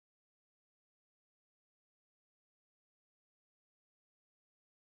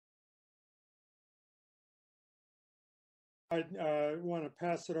I want to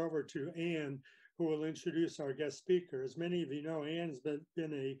pass it over to Ann, who will introduce our guest speaker. As many of you know, Ann's been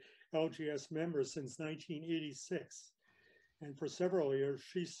a LGS member since 1986. And for several years,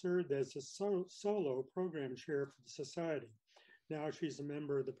 she served as a solo program chair for the Society. Now she's a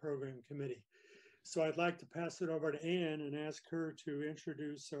member of the program committee. So I'd like to pass it over to Ann and ask her to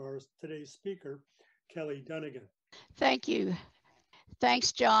introduce our today's speaker, Kelly Dunnagan. Thank you.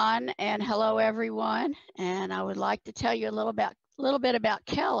 Thanks, John, and hello, everyone. And I would like to tell you a little bit about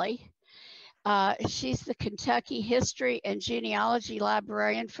Kelly. She's the Kentucky History and Genealogy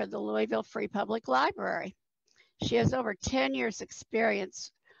Librarian for the Louisville Free Public Library. She has over 10 years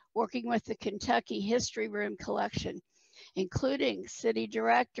experience working with the Kentucky History Room collection, including city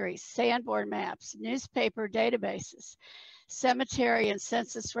directories, Sanborn maps, newspaper databases, cemetery and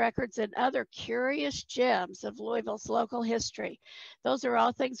census records, and other curious gems of Louisville's local history. Those are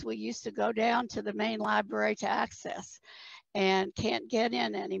all things we used to go down to the main library to access and can't get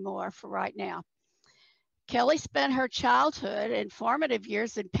in anymore for right now. Kelly spent her childhood and formative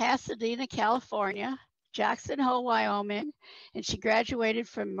years in Pasadena, California, Jackson Hole, Wyoming, and she graduated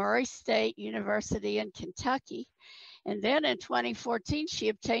from Murray State University in Kentucky. And then in 2014, she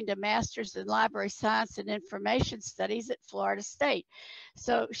obtained a master's in library science and information studies at Florida State.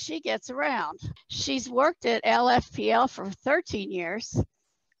 So she gets around. She's worked at LFPL for 13 years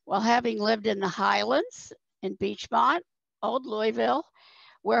while having lived in the Highlands, in Beachmont, Old Louisville,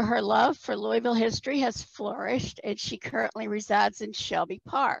 where her love for Louisville history has flourished, and she currently resides in Shelby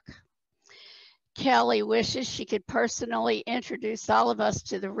Park. Kelly wishes she could personally introduce all of us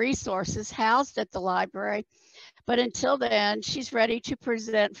to the resources housed at the library, but until then, she's ready to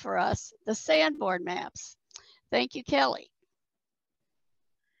present for us the Sanborn Maps. Thank you, Kelly.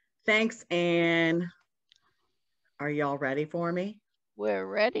 Thanks, Ann. Are y'all ready for me? We're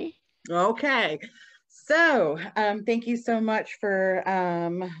ready. Okay. So thank you so much for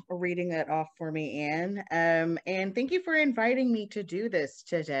reading that off for me, Ann. And thank you for inviting me to do this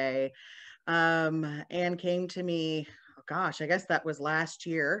today. Ann came to me, oh gosh, I guess that was last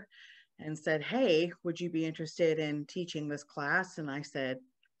year, and said, hey, would you be interested in teaching this class? And I said,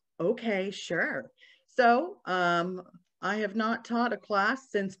 okay, sure. So I have not taught a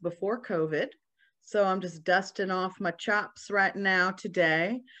class since before COVID. So I'm just dusting off my chops right now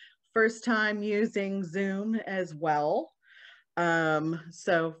today. First time using Zoom as well.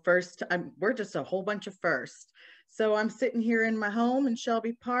 So first, we're just a whole bunch of firsts. So I'm sitting here in my home in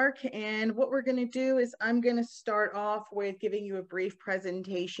Shelby Park, and what we're going to do is I'm going to start off with giving you a brief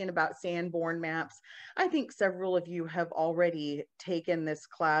presentation about Sanborn Maps. I think several of you have already taken this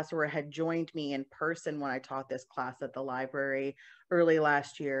class or had joined me in person when I taught this class at the library early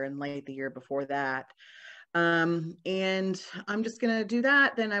last year and late the year before that. And I'm just going to do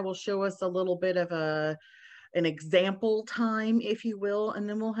that. Then I will show us a little bit of an example time, if you will, and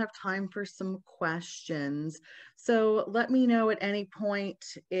then we'll have time for some questions. So let me know at any point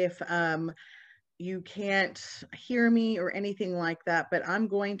if you can't hear me or anything like that, but I'm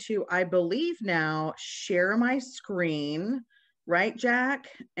going to, I believe now, share my screen, right, Jack?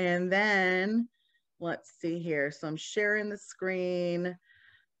 And then let's see here. So I'm sharing the screen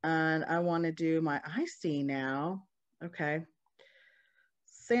and I want to do my, I see now. Okay.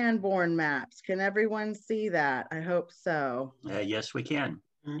 Sanborn Maps. Can everyone see that? I hope so. Yes, we can.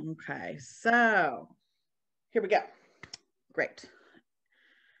 Okay, so here we go. Great.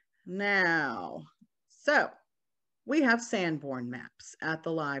 Now, so we have Sanborn Maps at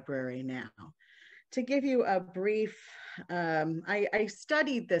the library now. To give you a brief, I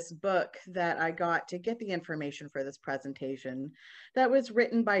studied this book that I got to get the information for this presentation that was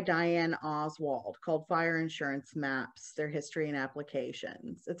written by Diane Oswald called Fire Insurance Maps, Their History and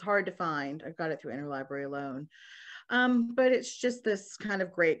Applications. It's hard to find. I got it through Interlibrary Loan. But it's just this kind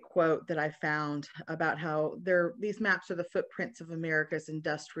of great quote that I found about how these maps are the footprints of America's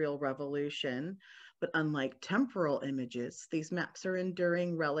industrial revolution. But unlike temporal images, these maps are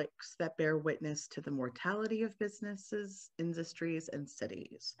enduring relics that bear witness to the mortality of businesses, industries, and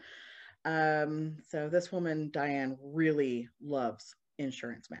cities. So this woman, Diane, really loves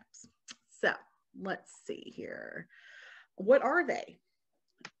insurance maps. So let's see here. What are they?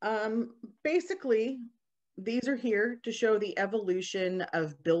 Basically, these are here to show the evolution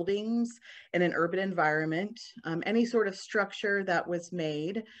of buildings in an urban environment, any sort of structure that was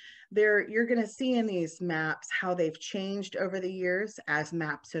made. You're going to see in these maps how they've changed over the years as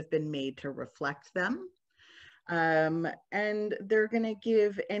maps have been made to reflect them. And they're going to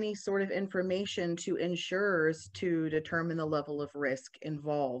give any sort of information to insurers to determine the level of risk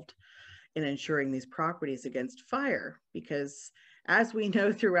involved in insuring these properties against fire. Because as we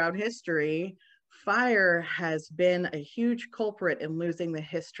know throughout history, fire has been a huge culprit in losing the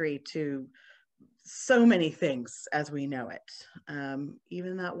history to so many things as we know it.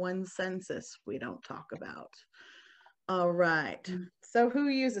 Even that one census we don't talk about. All right, so who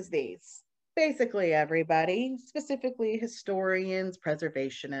uses these? Basically everybody, specifically historians,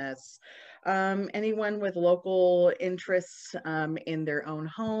 preservationists, anyone with local interests in their own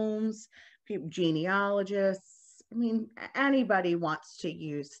homes, genealogists. I mean, anybody wants to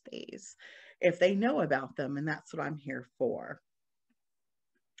use these if they know about them, and that's what I'm here for.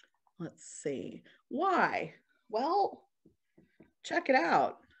 Let's see. Why? Well, check it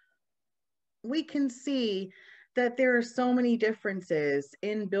out. We can see that there are so many differences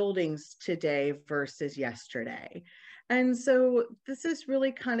in buildings today versus yesterday. And so this is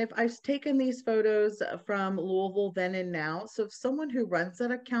really kind of, I've taken these photos from Louisville then and now. So if someone who runs that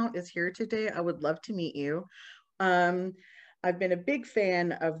account is here today, I would love to meet you. I've been a big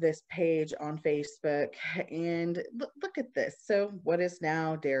fan of this page on Facebook, and look at this. So what is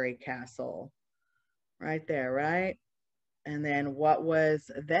now Derry Castle? Right there, right? And then what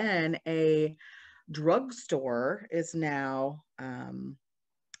was then a drugstore is now,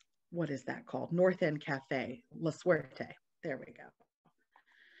 what is that called? North End Cafe, La Suerte. There we go.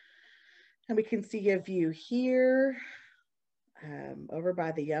 And we can see a view here over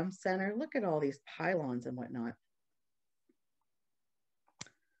by the Yum Center. Look at all these pylons and whatnot.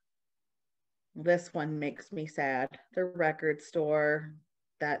 This one makes me sad. The record store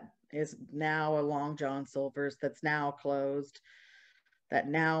that is now a Long John Silver's that's now closed, that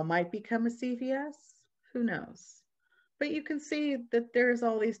now might become a CVS. Who knows? But you can see that there's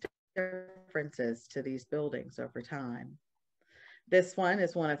all these differences to these buildings over time. This one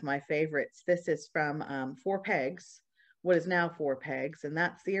is one of my favorites. This is from Four Pegs, what is now Four Pegs, and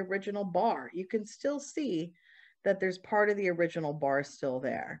that's the original bar. You can still see that there's part of the original bar still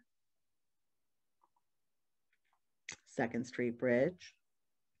there. 2nd Street Bridge.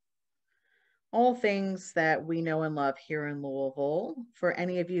 All things that we know and love here in Louisville. For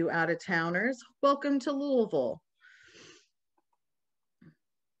any of you out-of-towners, welcome to Louisville.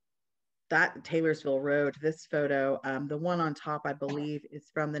 That Taylorsville Road, this photo, the one on top, I believe, is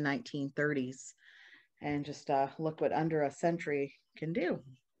from the 1930s. And just look what under a century can do.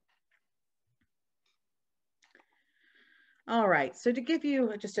 All right, so to give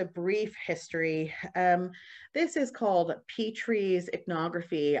you just a brief history, this is called Petrie's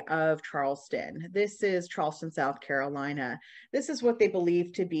Ethnography of Charleston. This is Charleston, South Carolina. This is what they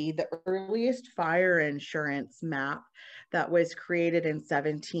believe to be the earliest fire insurance map that was created in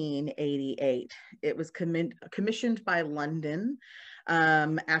 1788. It was commissioned by London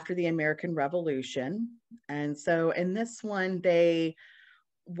after the American Revolution. And so in this one, they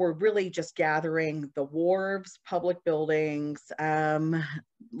were really just gathering the wharves, public buildings.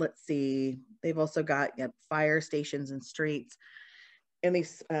 Let's see, they've also got fire stations and streets in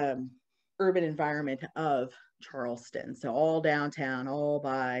this urban environment of Charleston. So all downtown, all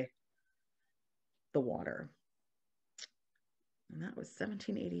by the water. And that was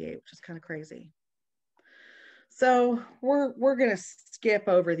 1788, which is kind of crazy. So we're going to skip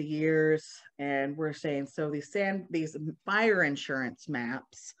over the years, and we're saying, so these fire insurance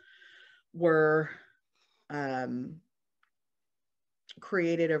maps were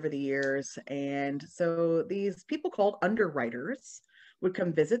created over the years. And so these people called underwriters would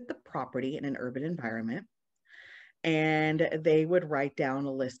come visit the property in an urban environment, and they would write down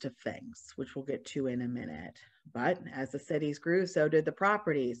a list of things, which we'll get to in a minute. But as the cities grew, so did the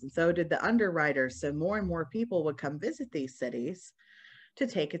properties, and so did the underwriters. So more and more people would come visit these cities to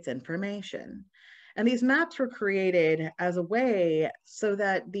take its information. And these maps were created as a way so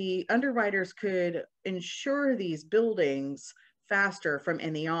that the underwriters could insure these buildings faster from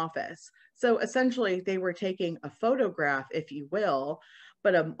in the office. So essentially they were taking a photograph, if you will,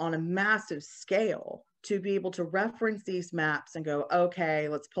 but on a massive scale, to be able to reference these maps and go, okay,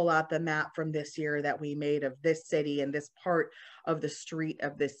 let's pull out the map from this year that we made of this city and this part of the street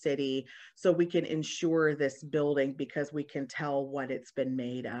of this city, so we can insure this building because we can tell what it's been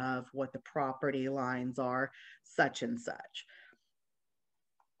made of, what the property lines are, such and such.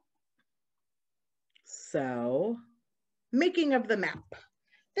 So, making of the map.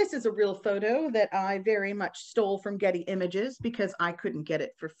 This is a real photo that I very much stole from Getty Images because I couldn't get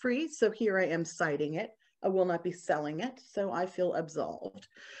it for free. So here I am citing it. I will not be selling it, so I feel absolved.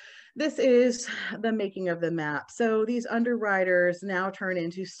 This is the making of the map. So these underwriters now turn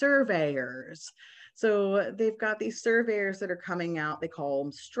into surveyors. So they've got these surveyors that are coming out. They call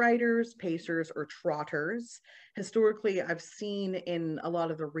them striders, pacers, or trotters. Historically, I've seen in a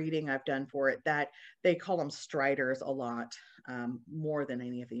lot of the reading I've done for it that they call them striders a lot, more than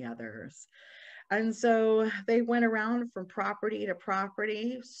any of the others. And so they went around from property to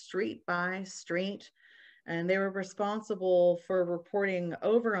property, street by street, and they were responsible for reporting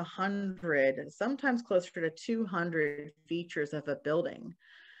over 100, sometimes closer to 200 features of a building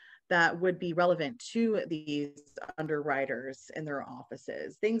that would be relevant to these underwriters in their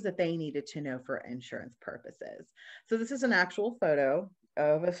offices, things that they needed to know for insurance purposes. So this is an actual photo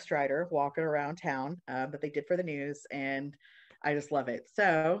of a Strider walking around town that they did for the news, and I just love it.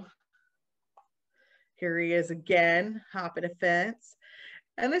 So here he is again, hopping a fence.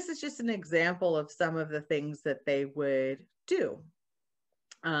 And this is just an example of some of the things that they would do.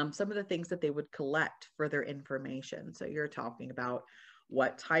 Some of the things that they would collect for their information. So you're talking about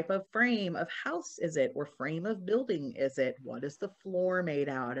what type of frame of house is it, or frame of building is it? What is the floor made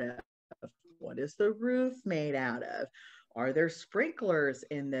out of? What is the roof made out of? Are there sprinklers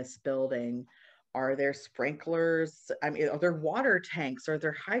in this building? Are there sprinklers? I mean, are there water tanks? Are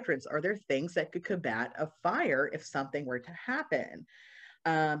there hydrants? Are there things that could combat a fire if something were to happen?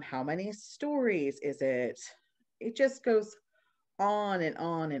 How many stories is it? It just goes on and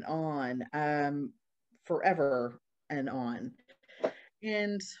on and on, forever and on.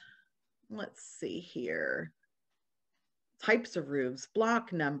 And let's see here. Types of roofs,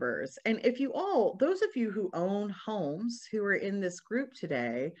 block numbers. And if you all, those of you who own homes who are in this group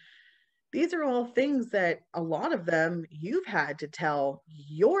today, these are all things that a lot of them you've had to tell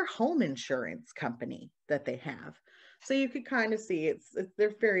your home insurance company that they have. So you could kind of see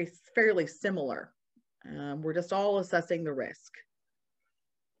they're fairly similar. We're just all assessing the risk.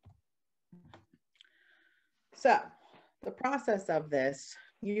 So the process of this,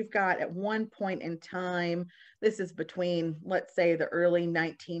 you've got at one point in time, this is between, let's say, the early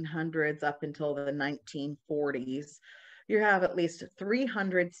 1900s up until the 1940s, you have at least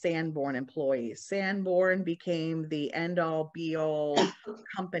 300 Sanborn employees. Sanborn became the end-all be-all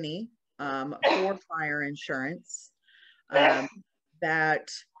company for fire insurance. That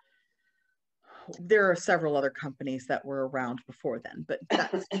there are several other companies that were around before then, but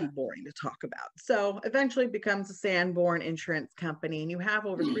that's too boring to talk about. So eventually it becomes a Sanborn Insurance Company, and you have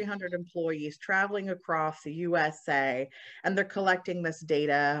over 300 employees traveling across the USA, and they're collecting this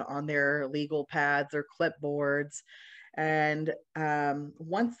data on their legal pads or clipboards. And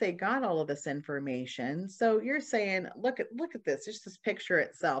once they got all of this information, so you're saying, look at this, just this picture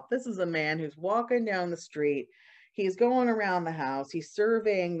itself. This is a man who's walking down the street. He's going around the house. He's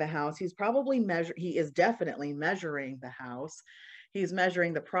surveying the house. He's probably he is definitely measuring the house. He's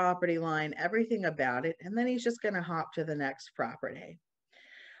measuring the property line, everything about it. And then he's just going to hop to the next property.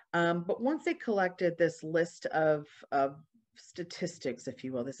 But once they collected this list of statistics, if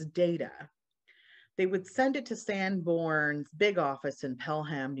you will, this data, they would send it to Sanborn's big office in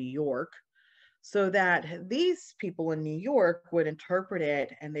Pelham, New York, so that these people in New York would interpret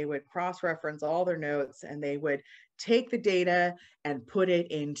it, and they would cross-reference all their notes, and they would take the data and put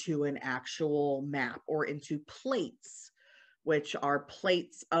it into an actual map, or into plates, which are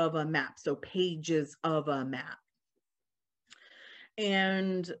plates of a map, so pages of a map.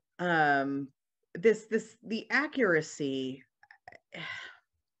 And the accuracy,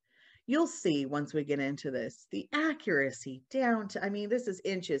 you'll see once we get into this, the accuracy down to, I mean, this is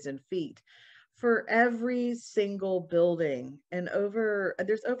inches and feet for every single building, and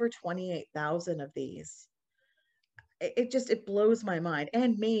there's over 28,000 of these. It blows my mind,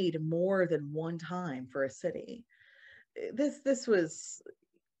 and made more than one time for a city. This was,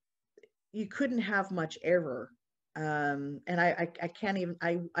 you couldn't have much error. And I can't even,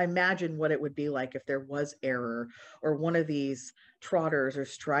 I imagine what it would be like if there was error, or one of these trotters or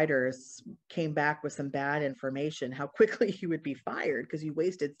striders came back with some bad information, how quickly you would be fired because you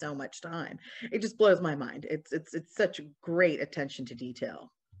wasted so much time. It just blows my mind. It's such great attention to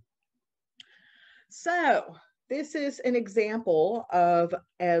detail. So this is an example of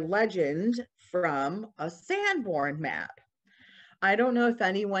a legend from a Sanborn map. I don't know if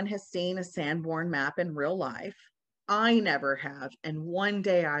anyone has seen a Sanborn map in real life. I never have, and one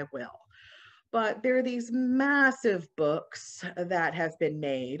day I will. But there are these massive books that have been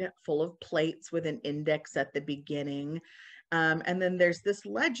made full of plates with an index at the beginning. And then there's this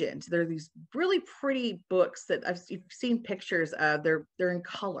legend. There are these really pretty books that you've seen pictures of. They're in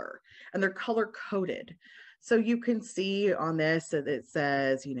color, and they're color coded. So you can see on this that it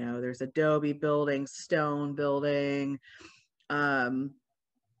says, you know, there's adobe building, stone building,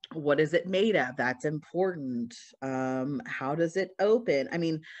 what is it made of? That's important. How does it open? I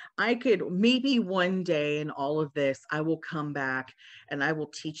mean, I could, maybe one day in all of this, I will come back and I will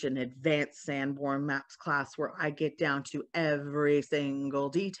teach an advanced Sanborn Maps class where I get down to every single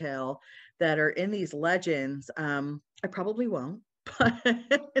detail that are in these legends. I probably won't. but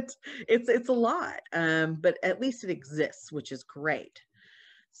it's a lot, but at least it exists, which is great.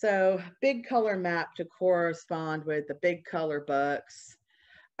 So big color map to correspond with the big color books.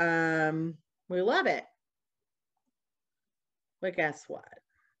 We love it. But guess what?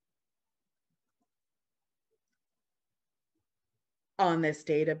 On this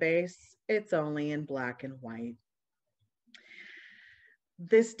database, it's only in black and white.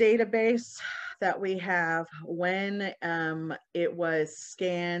 This database that we have, when it was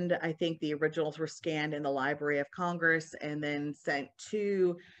scanned, I think the originals were scanned in the Library of Congress and then sent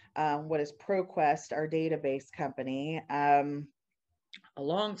to what is ProQuest, our database company, a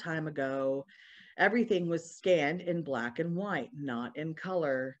long time ago. Everything was scanned in black and white, not in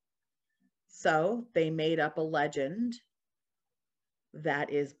color. So they made up a legend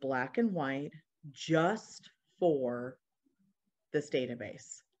that is black and white just for this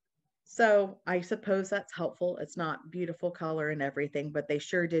database. So I suppose that's helpful. It's not beautiful color and everything, but they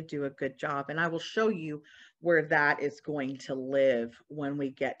sure did do a good job. And I will show you where that is going to live when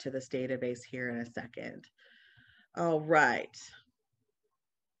we get to this database here in a second. All right.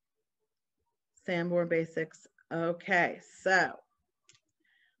 Sanborn basics. Okay, so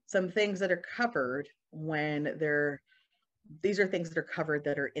some things that are covered when these are things that are covered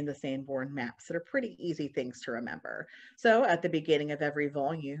that are in the Sanborn maps that are pretty easy things to remember. So at the beginning of every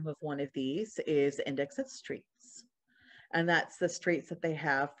volume of one of these is index of streets. And that's the streets that they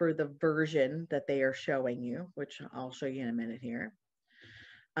have for the version that they are showing you, which I'll show you in a minute here.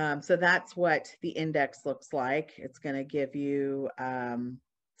 So that's what the index looks like. It's going to give you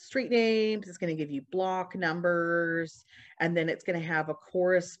street names, it's going to give you block numbers, and then it's going to have a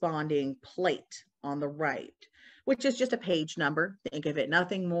corresponding plate on the right, which is just a page number. Think of it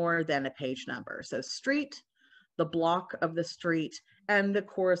nothing more than a page number. So street, the block of the street, and the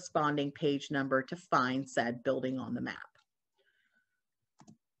corresponding page number to find said building on the map.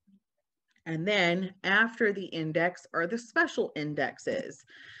 And then after the index are the special indexes.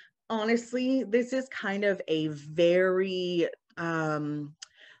 Honestly, this is kind of a very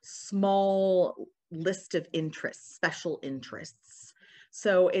small list of interests, special interests.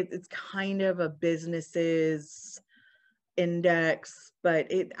 So it's kind of a business's index,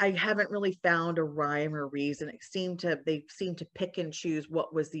 but I haven't really found a rhyme or reason. They seem to pick and choose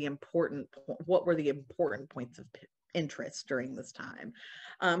what were the important points of interest during this time.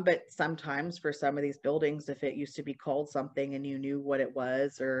 But sometimes for some of these buildings, if it used to be called something and you knew what it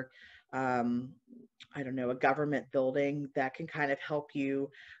was, or I don't know, a government building, that can kind of help you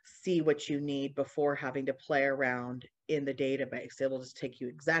see what you need before having to play around in the database. It'll just take you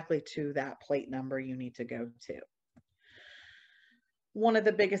exactly to that plate number you need to go to. One of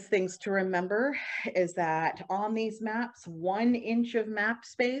the biggest things to remember is that on these maps, 1 inch of map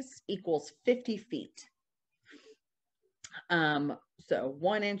space equals 50 feet. So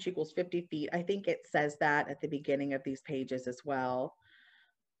 1 inch equals 50 feet. I think it says that at the beginning of these pages as well.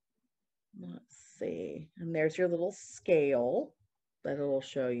 Let's see, and there's your little scale that it'll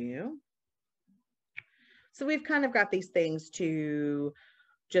show you. So we've kind of got these things to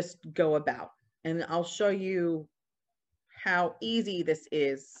just go about, and I'll show you how easy this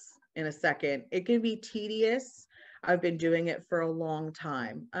is in a second. It can be tedious. I've been doing it for a long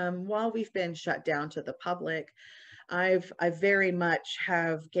time. While we've been shut down to the public, I very much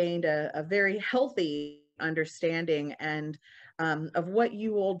have gained a very healthy understanding and of what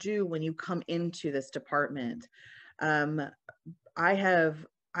you all do when you come into this department. I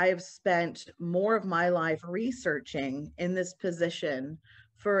have spent more of my life researching in this position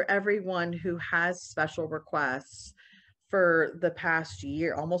for everyone who has special requests for the past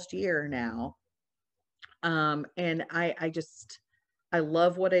year, almost year now. And I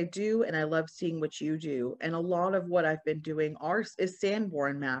love what I do, and I love seeing what you do. And a lot of what I've been doing is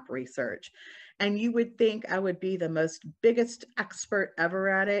Sanborn map research. And you would think I would be the biggest expert ever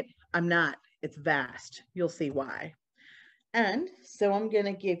at it. I'm not. It's vast. You'll see why. And so I'm going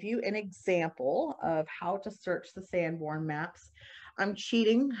to give you an example of how to search the Sanborn maps. I'm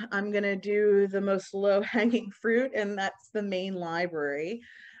cheating. I'm going to do the most low-hanging fruit, and that's the main library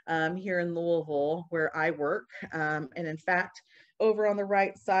here in Louisville where I work. And in fact, over on the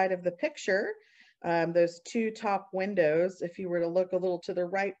right side of the picture, those 2 top windows, if you were to look a little to the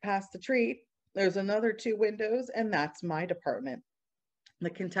right past the tree, there's another 2 windows, and that's my department. The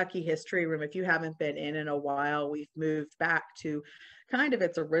Kentucky History Room. If you haven't been in a while, we've moved back to kind of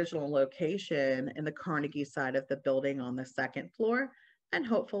its original location in the Carnegie side of the building on the 2nd floor. And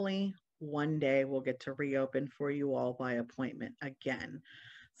hopefully one day we'll get to reopen for you all by appointment again.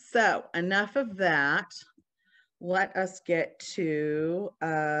 So enough of that. Let us get to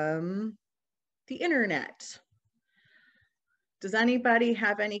the internet. Does anybody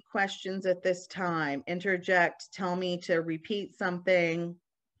have any questions at this time? Interject, tell me to repeat something.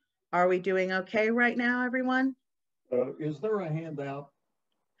 Are we doing okay right now, everyone? Is there a handout?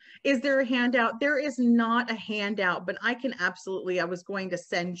 Is there a handout? There is not a handout, but I can absolutely, I was going to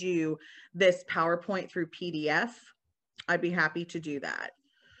send you this PowerPoint through PDF. I'd be happy to do that.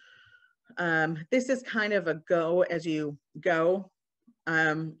 This is kind of a go as you go.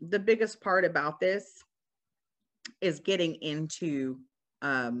 The biggest part about this is getting into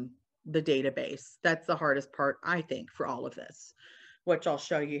the database. That's the hardest part, I think, for all of this, which I'll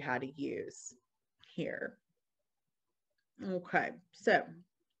show you how to use here. Okay, so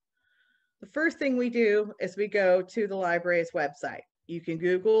the first thing we do is we go to the library's website. You can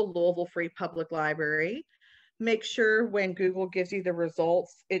Google Louisville Free Public Library. Make sure when Google gives you the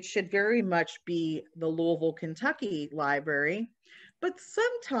results, it should very much be the Louisville, Kentucky library, but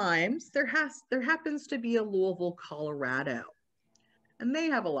sometimes there happens to be a Louisville, Colorado, and they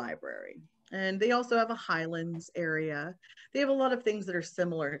have a library. And they also have a Highlands area. They have a lot of things that are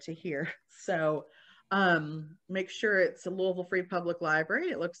similar to here. So make sure it's a Louisville Free Public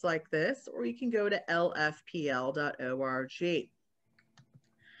Library. It looks like this, or you can go to lfpl.org.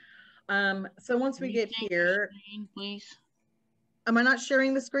 So once we get here, screen, please. Am I not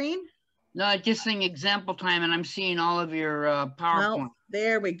sharing the screen? No, I'm just saying example time, and I'm seeing all of your PowerPoint. Well,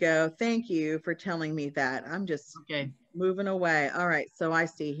 there we go. Thank you for telling me that. I'm just moving away. All right, so I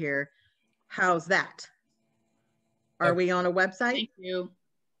see here. How's that? Are we on a website? Thank you.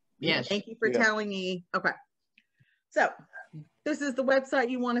 Yes. Thank you for telling me. Okay. So this is the website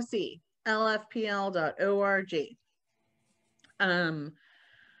you want to see, lfpl.org.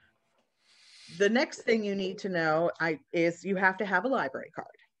 The next thing you need to know is you have to have a library card.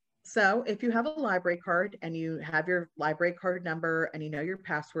 So if you have a library card and you have your library card number and you know your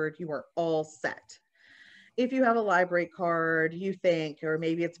password, you are all set. If you have a library card, you think, or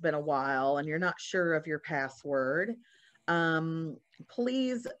maybe it's been a while and you're not sure of your password,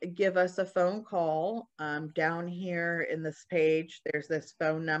 please give us a phone call. Down here in this page, there's this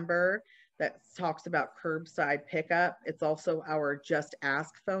phone number that talks about curbside pickup. It's also our Just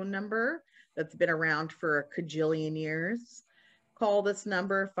Ask phone number that's been around for a cajillion years. Call this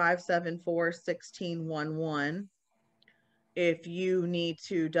number, 574-1611, if you need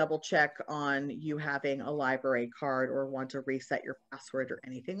to double check on you having a library card or want to reset your password or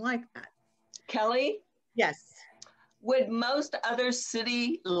anything like that. Kelly? Yes. Would most other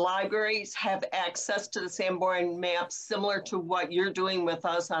city libraries have access to the Sanborn maps similar to what you're doing with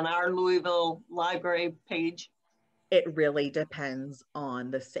us on our Louisville library page? It really depends on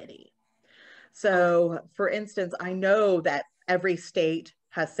the city. So for instance, I know that every state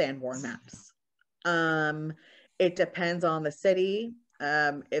has Sanborn maps. It depends on the city.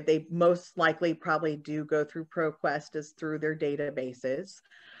 If they most likely probably do go through ProQuest as through their databases.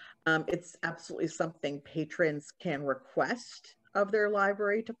 It's absolutely something patrons can request of their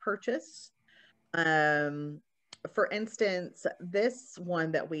library to purchase. For instance, this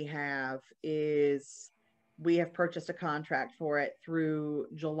one that we have is, we have purchased a contract for it through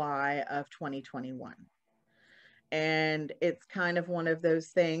July of 2021. And it's kind of one of those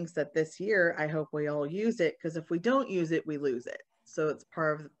things that this year, I hope we all use it, because if we don't use it, we lose it. So it's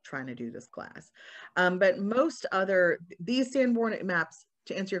part of trying to do this class. But most other, these Sanborn maps,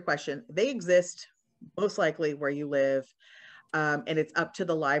 to answer your question, they exist most likely where you live. And it's up to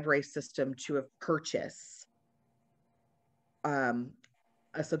the library system to purchase a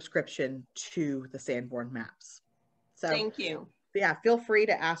subscription to the Sanborn maps. So thank you. Yeah, feel free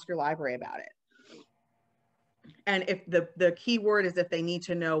to ask your library about it. And if the key word is if they need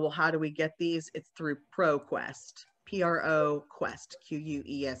to know, well, how do we get these? It's through ProQuest, P-R-O Quest,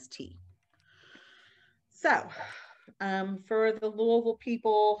 Q-U-E-S-T. So for the Louisville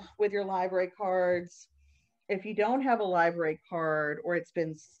people with your library cards, if you don't have a library card or it's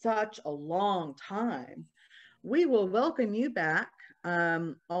been such a long time, we will welcome you back.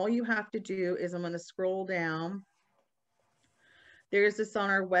 All you have to do is, I'm going to scroll down. There's this on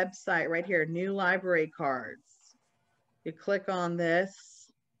our website right here, new library cards. You click on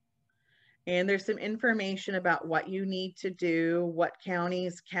this and there's some information about what you need to do, what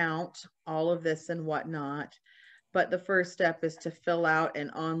counties count, all of this and whatnot. But the first step is to fill out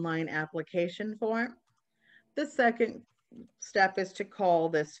an online application form. The second step is to call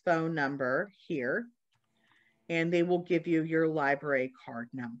this phone number here, and they will give you your library card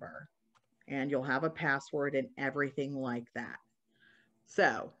number, and you'll have a password and everything like that.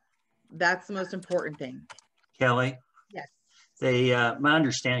 So that's the most important thing. Kelly? Yes. They, my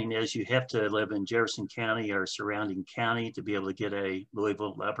understanding is you have to live in Jefferson County or surrounding county to be able to get a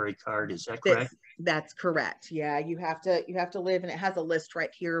Louisville library card. Is that correct? That's correct. Yeah, you have to live, and it has a list right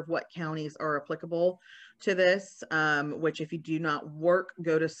here of what counties are applicable to this, which if you do not work,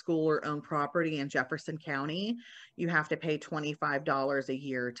 go to school, or own property in Jefferson County, you have to pay $25 a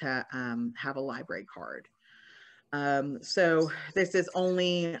year to have a library card. So this is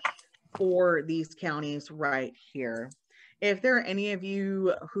only for these counties right here. If there are any of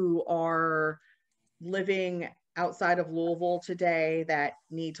you who are living outside of Louisville today that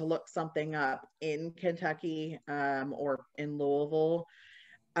need to look something up in Kentucky or in Louisville,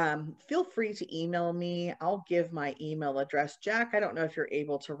 feel free to email me. I'll give my email address. Jack, I don't know if you're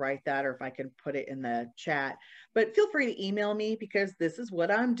able to write that or if I can put it in the chat, but feel free to email me because this is what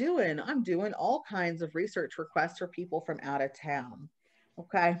I'm doing. I'm doing all kinds of research requests for people from out of town.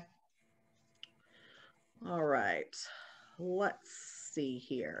 Okay. All right. Let's see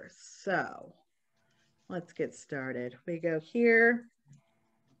here. So let's get started. We go here.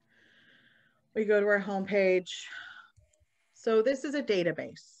 We go to our homepage. So this is a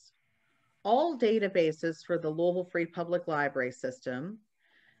database. All databases for the Louisville Free Public Library System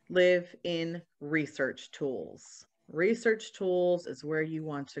live in research tools. Research tools is where you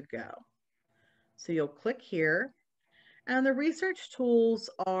want to go. So you'll click here, and the research tools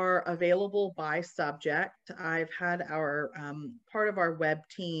are available by subject. I've had our part of our web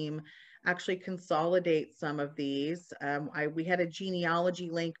team actually consolidate some of these. We had a genealogy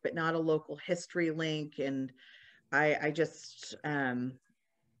link, but not a local history link. And I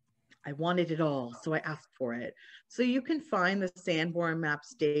wanted it all, so I asked for it. So you can find the Sanborn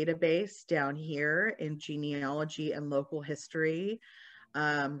Maps database down here in genealogy and local history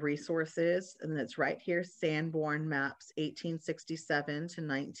resources, and it's right here, Sanborn Maps 1867 to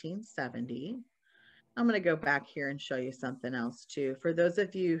 1970. I'm going to go back here and show you something else too. For those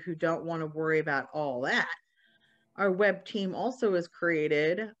of you who don't want to worry about all that, our web team also has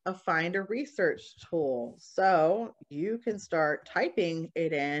created a find a research tool. So you can start typing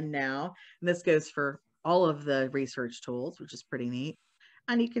it in now. And this goes for all of the research tools, which is pretty neat.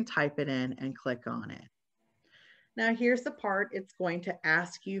 And you can type it in and click on it. Now here's the part it's going to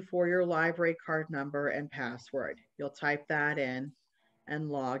ask you for your library card number and password. You'll type that in and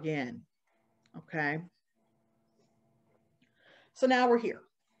log in. Okay. So now we're here.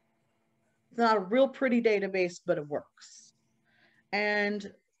 It's not a real pretty database, but it works. And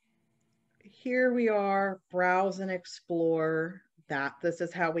here we are, browse and explore. This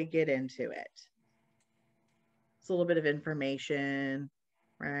is how we get into it. It's a little bit of information,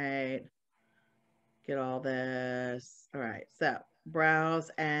 right? Get all this. All right, so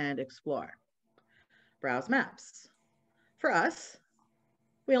browse and explore. Browse maps. For us,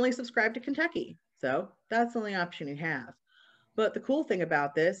 we only subscribe to Kentucky, so that's the only option you have. But the cool thing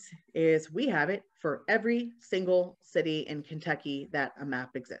about this is we have it for every single city in Kentucky that a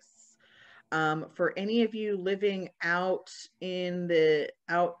map exists. For any of you living out in the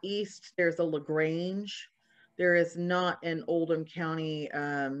out east, there's a LaGrange. There is not an Oldham County.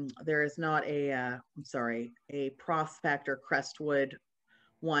 There is not a a Prospect or Crestwood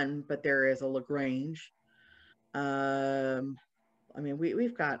one, but there is a LaGrange. I mean,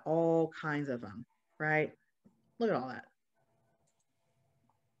 we've got all kinds of them, right? Look at all that.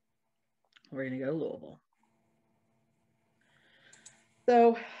 We're going to go to Louisville.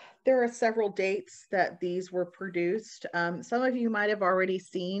 So there are several dates that these were produced. Some of you might have already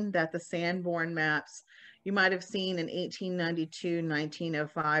seen that the Sanborn maps, you might have seen in 1892,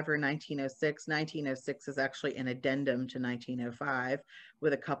 1905, or 1906. 1906 is actually an addendum to 1905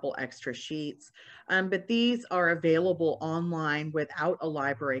 with a couple extra sheets. But these are available online without a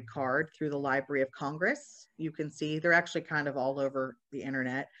library card through the Library of Congress. You can see they're actually kind of all over the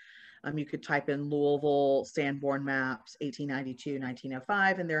internet. You could type in Louisville Sanborn Maps 1892,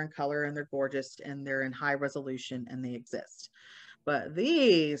 1905, and they're in color and they're gorgeous and they're in high resolution and they exist. But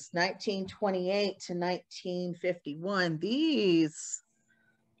these 1928 to 1951, these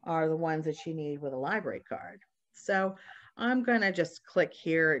are the ones that you need with a library card. So I'm going to just click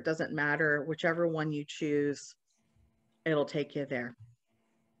here. It doesn't matter. Whichever one you choose, it'll take you there.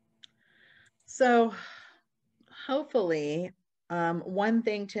 So hopefully, one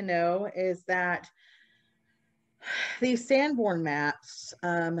thing to know is that these Sanborn maps,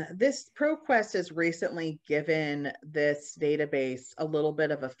 this ProQuest has recently given this database a little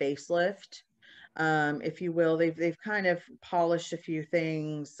bit of a facelift, if you will. They've kind of polished a few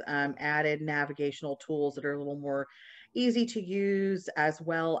things, added navigational tools that are a little more easy to use, as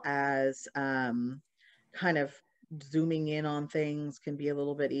well as kind of zooming in on things can be a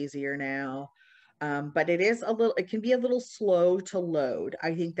little bit easier now. But it can be a little slow to load.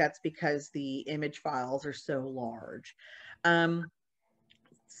 I think that's because the image files are so large.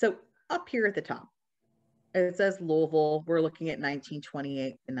 So up here at the top, it says Louisville. We're looking at 1928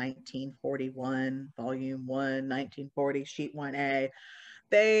 to 1941, volume 1, 1940, sheet 1A.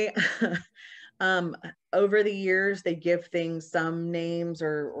 They, over the years, they give things some names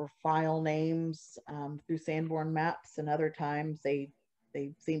or file names through Sanborn Maps, and other times they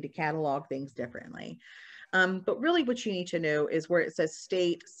seem to catalog things differently. But really what you need to know is where it says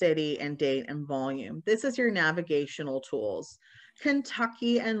state, city, and date and volume. This is your navigational tools.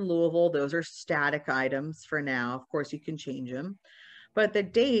 Kentucky and Louisville, those are static items for now. Of course, you can change them. But the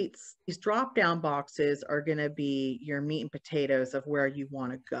dates, these drop-down boxes are going to be your meat and potatoes of where you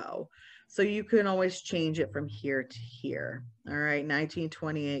want to go. So you can always change it from here to here. All right,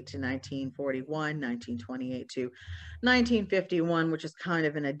 1928 to 1941, 1928 to 1951, which is kind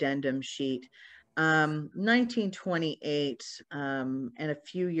of an addendum sheet. 1928 and a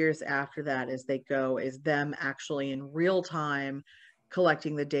few years after that as they go is them actually in real time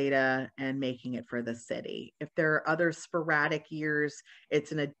collecting the data and making it for the city. If there are other sporadic years,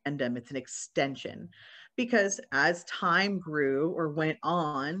 it's an addendum, it's an extension. Because as time grew or went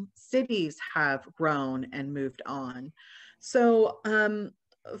on, cities have grown and moved on. So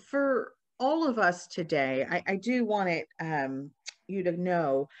for all of us today, I do want you to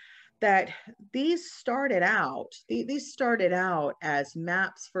know that these started out as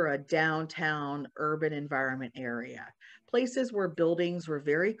maps for a downtown urban environment area. Places where buildings were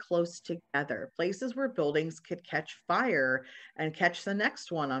very close together, places where buildings could catch fire and catch the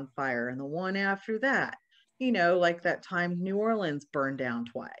next one on fire and the one after that. You know, like that time New Orleans burned down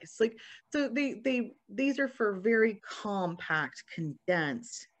twice. Like, so these are for very compact,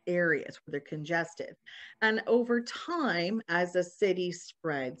 condensed areas where they're congested. And over time, as a city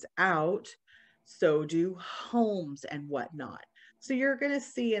spreads out, so do homes and whatnot. So you're going to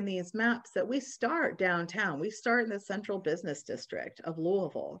see in these maps that we start downtown. We start in the central business district of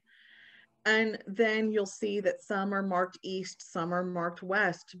Louisville. And then you'll see that some are marked east, some are marked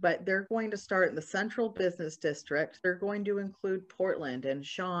west, but they're going to start in the central business district. They're going to include Portland and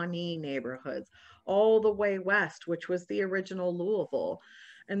Shawnee neighborhoods all the way west, which was the original Louisville.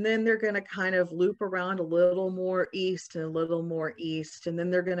 And then they're going to kind of loop around a little more east and a little more east. And then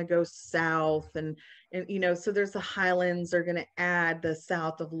they're going to go south. And you know, so there's the Highlands are going to add the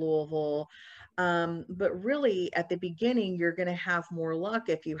south of Louisville. But really at the beginning, you're going to have more luck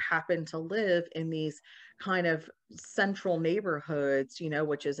if you happen to live in these kind of central neighborhoods, you know,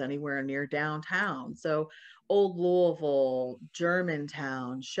 which is anywhere near downtown. So Old Louisville,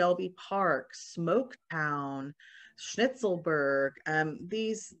 Germantown, Shelby Park, Smoketown, Schnitzelburg,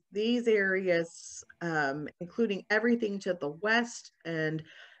 these areas, including everything to the west, and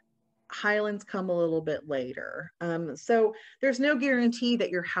Highlands come a little bit later. So there's no guarantee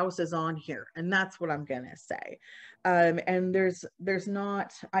that your house is on here, and that's what I'm gonna say. And there's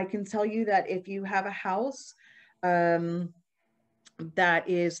not, I can tell you that if you have a house that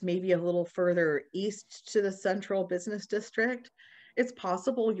is maybe a little further east to the central business district, it's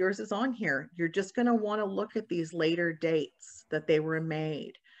possible yours is on here. You're just going to want to look at these later dates that they were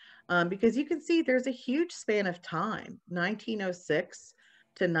made, because you can see there's a huge span of time, 1906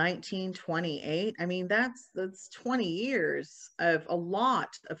 to 1928. I mean, that's 20 years of a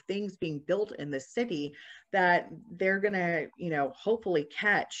lot of things being built in the city that they're going to, you know, hopefully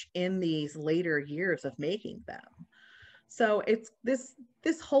catch in these later years of making them. So it's this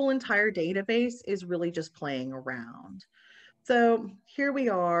whole entire database is really just playing around. So here we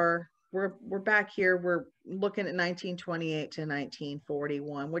are, we're back here, we're looking at 1928 to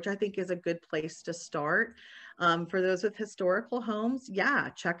 1941, which I think is a good place to start. For those with historical homes, yeah,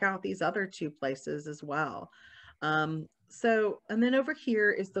 check out these other two places as well. So, and then over here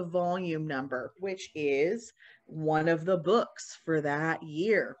is the volume number, which is one of the books for that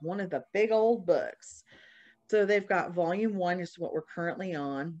year, one of the big old books. So they've got volume 1 is what we're currently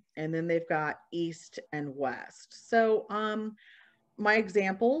on, and then they've got east and west. So my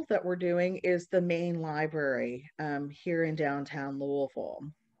example that we're doing is the main library here in downtown Louisville.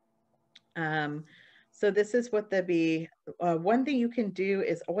 So this is what one thing you can do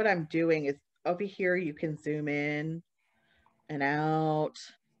is, what I'm doing is over here, you can zoom in and out,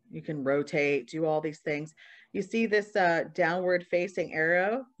 you can rotate, do all these things. You see this downward facing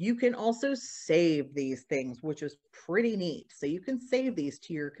arrow? You can also save these things, which is pretty neat. So you can save these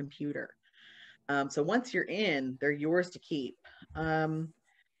to your computer. So once you're in, they're yours to keep. You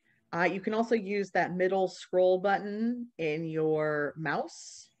can also use that middle scroll button in your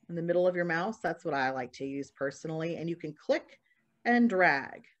mouse, in the middle of your mouse. That's what I like to use personally. And you can click and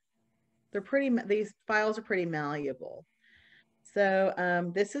drag. These files are pretty malleable.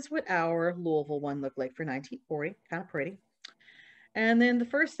 So this is what our Louisville one looked like for 1940, kind of pretty. And then the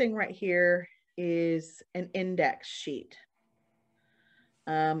first thing right here is an index sheet.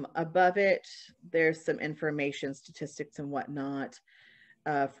 Above it, there's some information, statistics and whatnot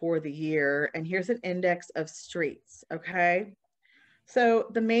for the year. And here's an index of streets, okay? So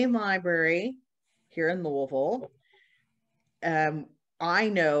the main library here in Louisville, I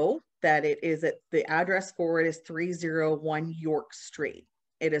know that it is at the address for it is 301 York Street.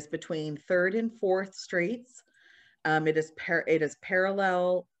 It is between 3rd and 4th Streets. It is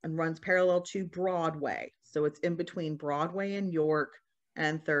parallel and runs parallel to Broadway. So it's in between Broadway and York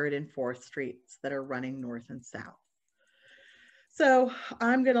and 3rd and 4th Streets that are running north and south. So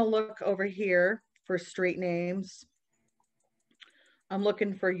I'm going to look over here for street names. I'm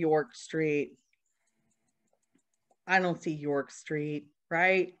looking for York Street. I don't see York Street,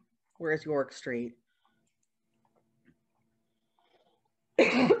 right? Where's York Street?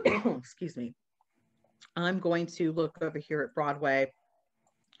 Excuse me. I'm going to look over here at Broadway.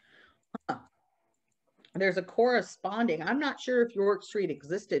 There's a corresponding, I'm not sure if York Street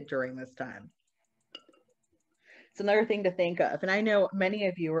existed during this time. It's another thing to think of. And I know many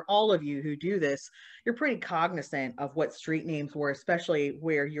of you or all of you who do this, you're pretty cognizant of what street names were, especially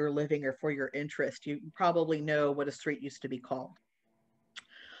where you're living or for your interest. You probably know what a street used to be called.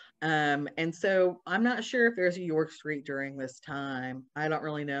 And so I'm not sure if there's a York Street during this time. I don't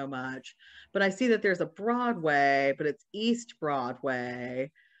really know much, but I see that there's a Broadway, but it's East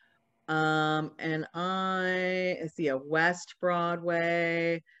Broadway. And I see a West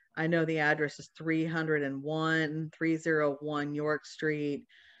Broadway. I know the address is 301 York Street.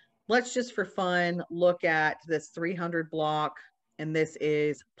 Let's just for fun look at this 300 block, and this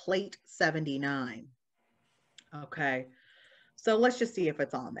is plate 79. Okay. So let's just see if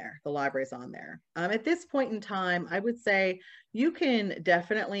it's on there. The library's on there. At this point in time, I would say you can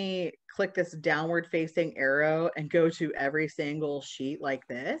definitely click this downward facing arrow and go to every single sheet like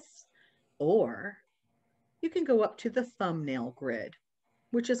this, or you can go up to the thumbnail grid,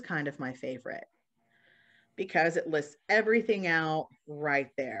 which is kind of my favorite because it lists everything out right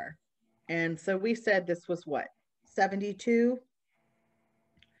there. And so we said this was what, 72?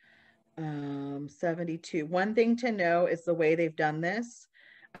 72. One thing to know is the way they've done this.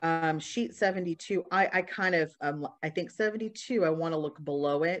 Sheet 72, I kind of, I think 72, I want to look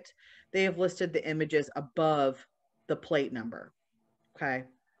below it. They have listed the images above the plate number. Okay.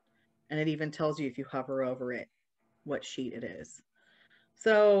 And it even tells you if you hover over it, what sheet it is.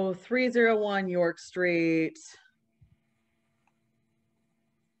 So 301 York Street.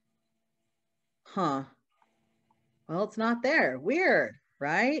 Huh. Well, it's not there. Weird,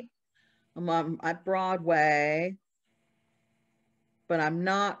 right? I'm at Broadway, but I'm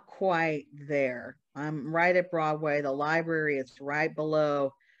not quite there. I'm right at Broadway. The library is right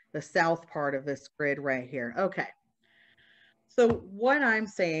below the south part of this grid right here. Okay. So what I'm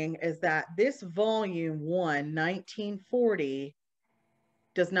saying is that this volume 1, 1940,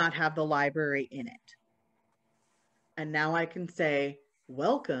 does not have the library in it. And now I can say,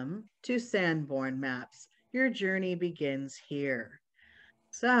 welcome to Sanborn Maps. Your journey begins here.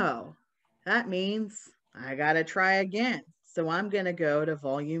 So that means I got to try again. So I'm going to go to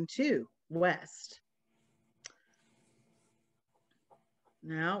volume 2, West.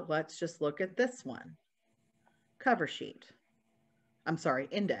 Now let's just look at this one. Cover sheet. I'm sorry,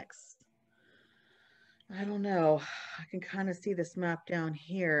 index. I don't know. I can kind of see this map down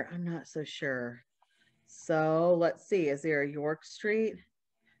here. I'm not so sure. So let's see. Is there a York Street?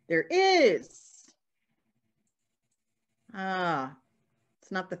 There is. Ah,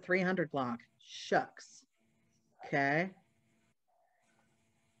 it's not the 300 block. Shucks. Okay.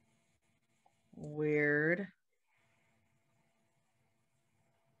 Weird.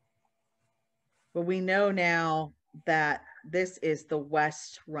 But we know now that this is the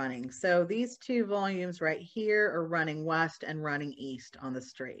west running. So these two volumes right here are running west and running east on the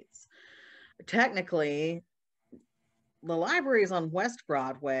streets. Technically, the library is on West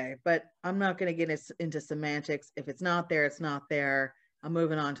Broadway, but I'm not going to get into semantics. If it's not there, it's not there. I'm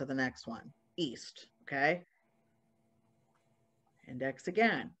moving on to the next one, east, okay? Index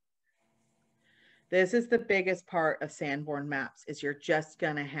again. This is the biggest part of Sanborn Maps, is you're just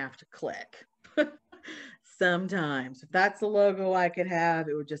going to have to click. Sometimes. If that's the logo I could have,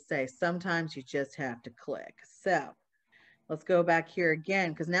 it would just say, sometimes you just have to click. So let's go back here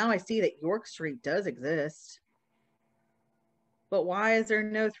again, because now I see that York Street does exist. But why is there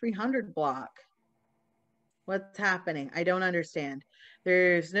no 300 block? What's happening? I don't understand.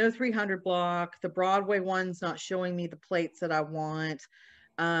 There's no 300 block. The Broadway one's not showing me the plates that I want.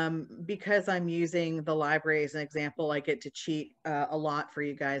 Because I'm using the library as an example, I get to cheat a lot for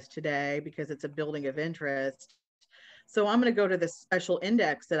you guys today because it's a building of interest. So I'm going to go to the special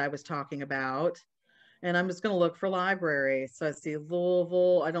index that I was talking about, and I'm just going to look for library. So I see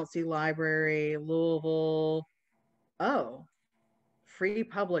Louisville. I don't see library. Louisville. Oh, free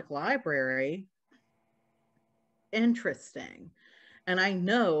public library. Interesting. And I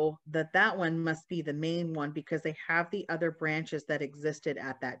know that that one must be the main one because they have the other branches that existed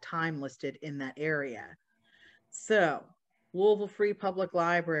at that time listed in that area. So Louisville Free Public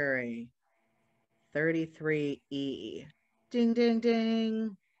Library, 33E. Ding, ding,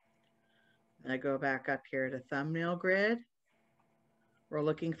 ding. I go back up here to thumbnail grid. We're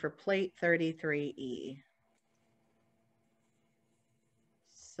looking for plate 33E.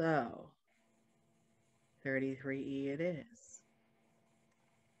 So 33E it is.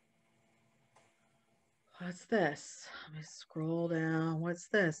 What's this? Let me scroll down. What's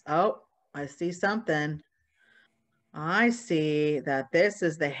this? Oh, I see something. I see that this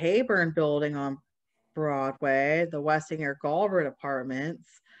is the Hayburn building on Broadway, the Wessinger Galbraith Apartments.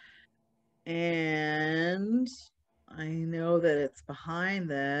 And I know that it's behind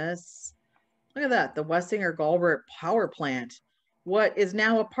this. Look at that, the Wessinger Galbraith power plant. What is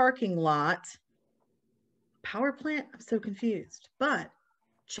now a parking lot. Power plant? I'm so confused, but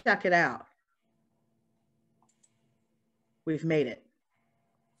check it out. We've made it.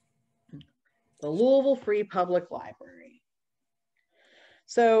 The Louisville Free Public Library.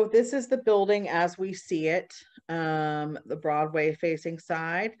 So this is the building as we see it, the Broadway facing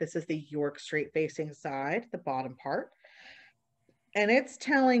side. This is the York Street facing side, the bottom part. And it's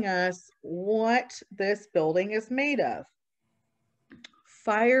telling us what this building is made of.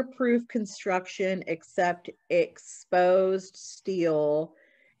 Fireproof construction except exposed steel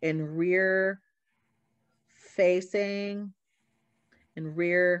in rear facing and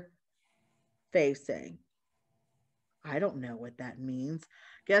rear facing. I don't know what that means.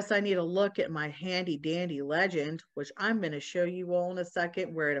 Guess I need to look at my handy dandy legend, which I'm going to show you all in a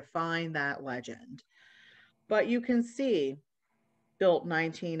second where to find that legend. But you can see, built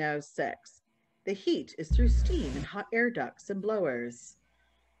 1906. The heat is through steam and hot air ducts and blowers.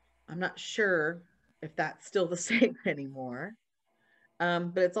 I'm not sure if that's still the same anymore.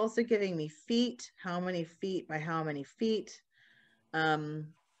 But it's also giving me feet, how many feet by how many feet.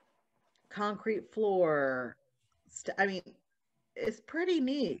 Concrete floor. I mean, it's pretty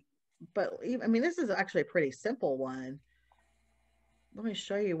neat, but I mean, this is actually a pretty simple one. Let me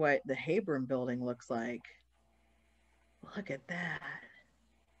show you what the Hayburn building looks like. Look at that.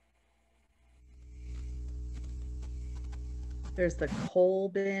 There's the coal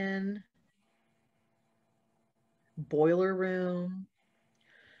bin, boiler room.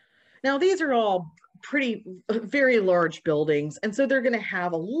 Now, these are all very large buildings, and so they're going to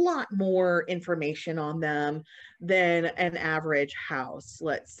have a lot more information on them than an average house,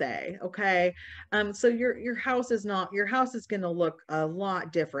 let's say. Okay, so your house is going to look a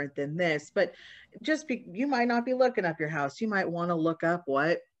lot different than this, but you might not be looking up your house. You might want to look up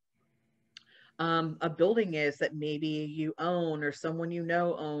what a building is that maybe you own or someone you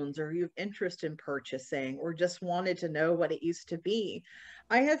know owns, or you have interest in purchasing, or just wanted to know what it used to be.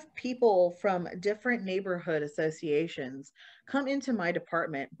 I have people from different neighborhood associations come into my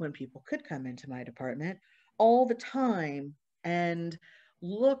department when people could come into my department all the time and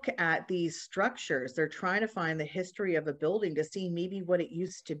look at these structures. They're trying to find the history of a building to see maybe what it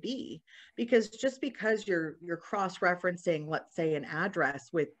used to be. Because just because you're cross-referencing, let's say, an address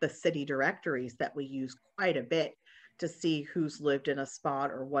with the city directories that we use quite a bit to see who's lived in a spot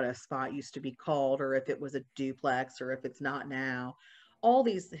or what a spot used to be called, or if it was a duplex or if it's not now. All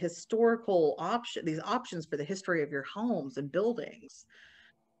these historical options, these options for the history of your homes and buildings,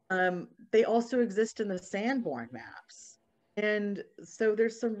 they also exist in the Sanborn maps. And so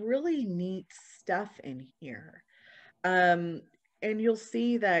there's some really neat stuff in here. And you'll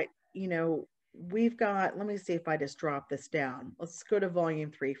see that, you know, we've got, let me see if I just drop this down. Let's go to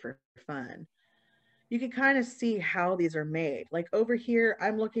volume 3 for fun. You can kind of see how these are made. Like over here,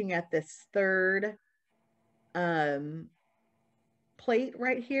 I'm looking at this third plate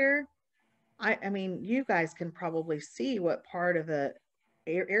right here. I mean, you guys can probably see what part of the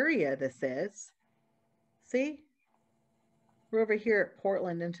area this is. See? We're over here at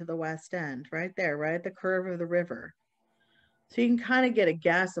Portland into the West End, right there, right at the curve of the river. So you can kind of get a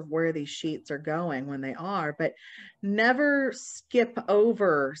guess of where these sheets are going when they are, but never skip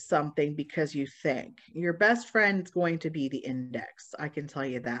over something because you think. Your best friend's going to be the index. I can tell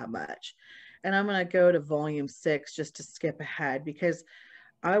you that much. And I'm going to go to volume 6 just to skip ahead because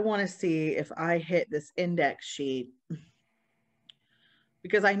I want to see if I hit this index sheet.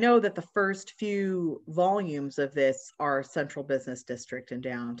 because I know that the first few volumes of this are Central Business District and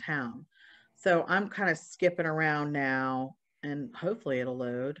downtown. So I'm kind of skipping around now, and hopefully it'll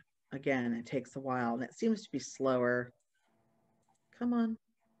load. Again, it takes a while and it seems to be slower. Come on.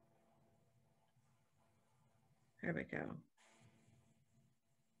 There we go.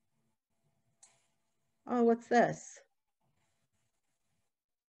 Oh, what's this?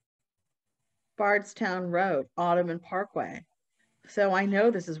 Bardstown Road, Ottoman Parkway. So I know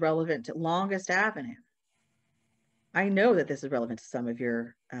this is relevant to Longest Avenue. I know that this is relevant to some of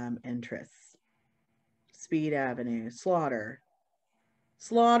your interests. Speed Avenue, Slaughter,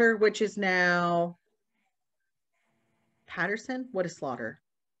 which is now Patterson. What is Slaughter?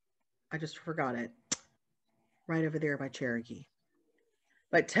 I just forgot it. Right over there by Cherokee.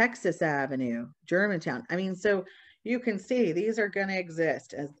 But Texas Avenue, Germantown. I mean, so you can see these are going to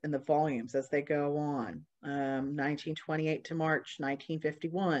exist as in the volumes as they go on. 1928 to March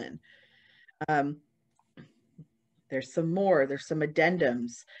 1951. There's some more, there's some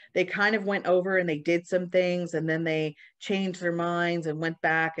addendums. They kind of went over and they did some things and then they changed their minds and went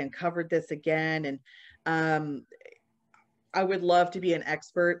back and covered this again. And I would love to be an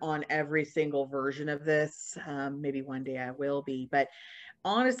expert on every single version of this. Maybe one day I will be, but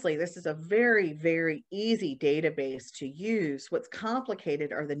honestly, this is a very, very easy database to use. What's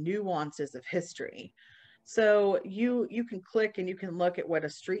complicated are the nuances of history. So you can click and you can look at what a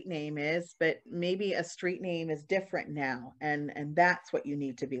street name is, but maybe a street name is different now, and that's what you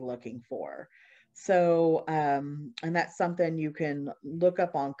need to be looking for. So, and that's something you can look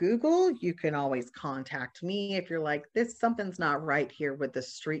up on Google. You can always contact me if you're like, something's not right here with the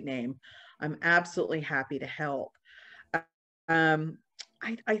street name. I'm absolutely happy to help.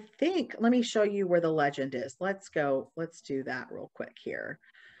 I think, let me show you where the legend is. Let's do that real quick here.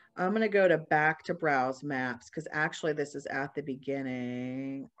 I'm going to go back to browse maps because actually this is at the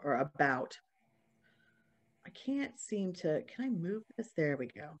beginning or about. I can't seem to, can I move this? There we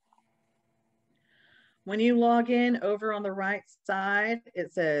go. When you log in over on the right side,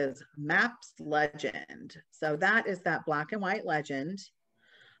 it says Maps Legend. So that is that black and white legend,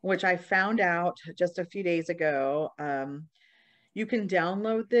 which I found out just a few days ago. You can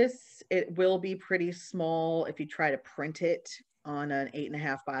download this. It will be pretty small if you try to print it on an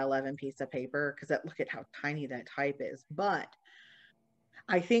 8.5 by 11 piece of paper, because look at how tiny that type is. But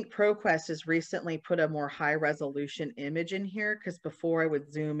I think ProQuest has recently put a more high resolution image in here, because before I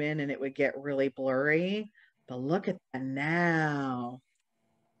would zoom in and it would get really blurry. But look at that now.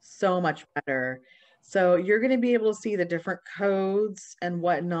 So much better. So you're going to be able to see the different codes and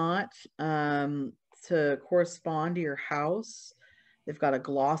whatnot to correspond to your house. They've got a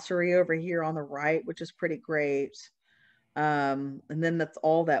glossary over here on the right, which is pretty great. And then that's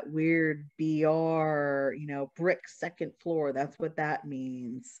all that weird BR, brick second floor. That's what that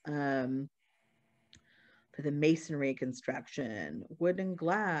means. For the masonry construction, wood and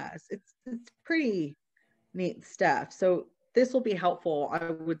glass. It's pretty neat stuff. So this will be helpful. I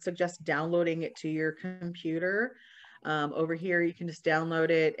would suggest downloading it to your computer. Over here, you can just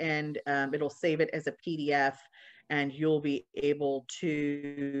download it and it'll save it as a PDF. And you'll be able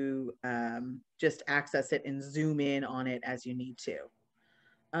to just access it and zoom in on it as you need to.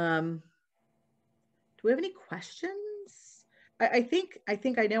 Do we have any questions? I think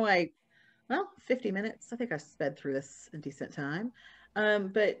I know well, 50 minutes. I think I sped through this in decent time.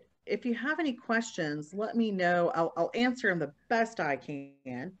 But if you have any questions, let me know. I'll answer them the best I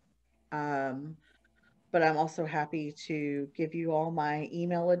can. But I'm also happy to give you all my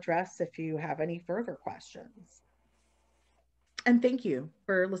email address if you have any further questions. And thank you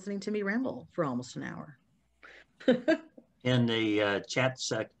for listening to me ramble for almost an hour. In the chat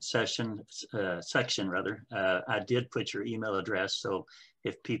section, I did put your email address. So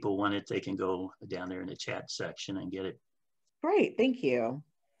if people want it, they can go down there in the chat section and get it. Great, thank you.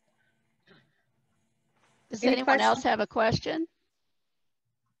 Does anyone else have a question?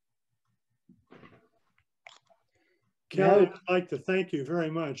 Kelly, I'd like to thank you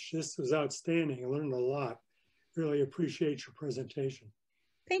very much. This was outstanding. I learned a lot. Really appreciate your presentation.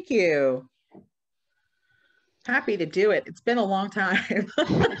 Thank you. Happy to do it. It's been a long time.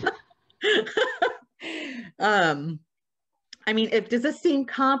 I mean, does this seem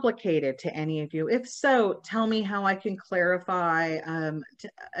complicated to any of you? If so, tell me how I can clarify.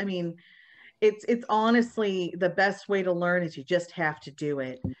 I mean, it's honestly the best way to learn is you just have to do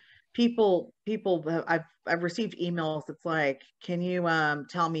it. People, I've received emails. It's like, can you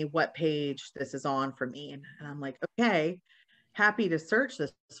tell me what page this is on for me? And I'm like, okay, happy to search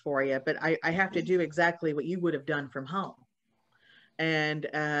this for you, but I have to do exactly what you would have done from home. And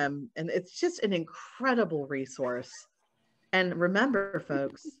it's just an incredible resource. And remember,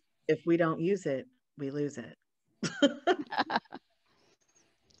 folks, if we don't use it, we lose it.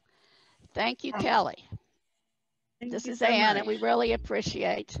 Thank you, Kelly. This is Ann, and we really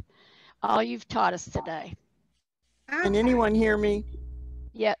appreciate all you've taught us today. Can anyone hear me?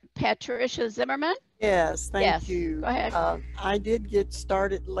 Yeah, Patricia Zimmerman? Yes, thank you. Go ahead. I did get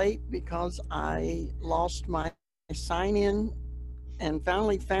started late because I lost my sign-in and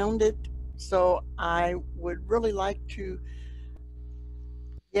finally found it. So I would really like to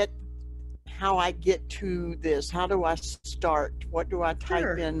get how I get to this. How do I start? What do I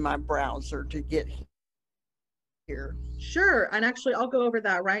type in my browser to get here? Sure. And actually, I'll go over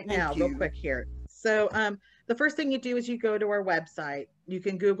that right now real quick here. So the first thing you do is you go to our website. You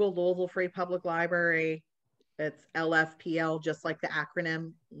can Google Louisville Free Public Library. It's LFPL, just like the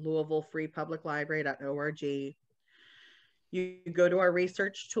acronym, LouisvilleFreePublicLibrary.org. You go to our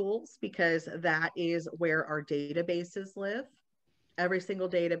research tools because that is where our databases live. Every single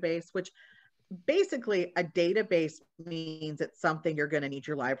database, which basically a database means it's something you're going to need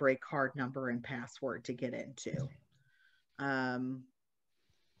your library card number and password to get into.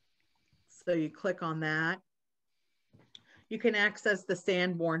 So you click on that. You can access the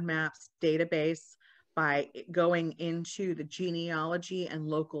Sanborn Maps database by going into the genealogy and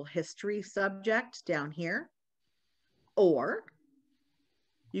local history subject down here. Or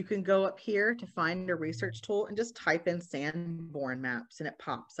you can go up here to find a research tool and just type in Sanborn Maps and it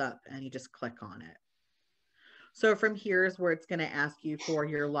pops up and you just click on it. So from here is where it's going to ask you for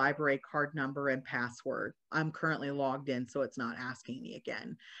your library card number and password. I'm currently logged in, so it's not asking me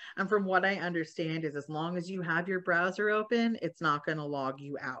again. And from what I understand is as long as you have your browser open, it's not going to log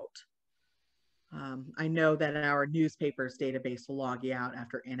you out. I know that our newspapers database will log you out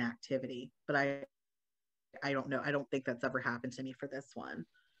after inactivity, but I don't know. I don't think that's ever happened to me for this one.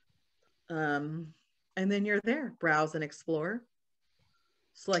 And then you're there, browse and explore.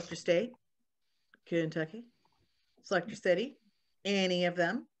 Select your state, Kentucky. Select your city, any of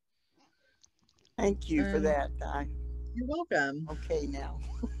them. Thank you for that. You're welcome. Okay, now.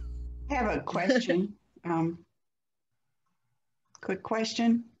 I have a question. Quick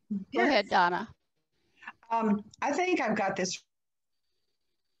question. Go ahead, Donna. I think I've got this.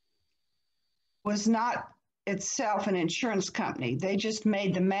 Was not itself an insurance company. They just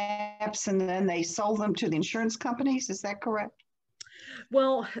made the maps and then they sold them to the insurance companies. Is that correct?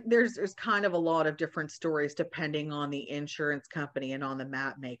 Well, there's kind of a lot of different stories depending on the insurance company and on the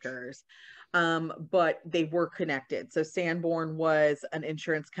map makers. But they were connected. So Sanborn was an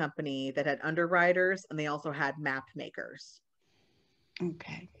insurance company that had underwriters and they also had map makers.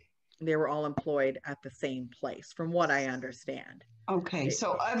 Okay. They were all employed at the same place, from what I understand. Okay,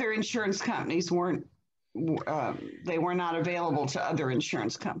 so other insurance companies weren't, they were not available to other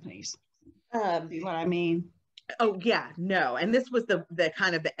insurance companies. See what I mean? Oh yeah, no. And this was the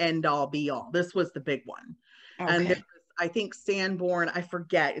kind of the end all be all. This was the big one. Okay. And there was, I think Sanborn, I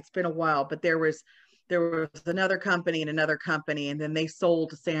forget, it's been a while, but there was another company and another company, and then they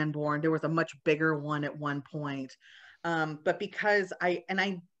sold to Sanborn. There was a much bigger one at one point. But because I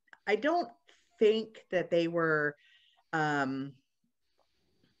don't think that they were,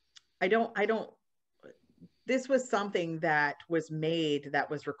 this was something that was made that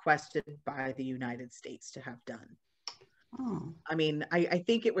was requested by the United States to have done. Oh. I mean, I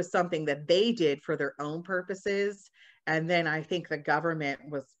think it was something that they did for their own purposes. And then I think the government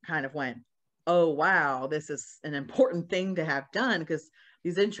was kind of went, oh, wow, this is an important thing to have done because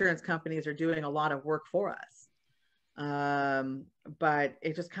these insurance companies are doing a lot of work for us. But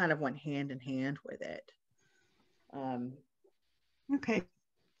it just kind of went hand in hand with it. Okay.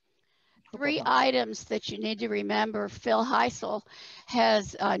 3 items that you need to remember. Phil Heisel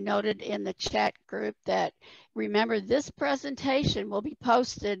has noted in the chat group that remember this presentation will be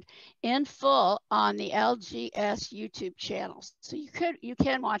posted in full on the LGS YouTube channel. So you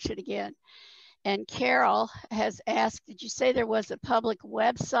can watch it again. And Carol has asked, did you say there was a public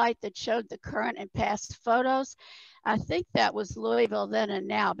website that showed the current and past photos? I think that was Louisville Then and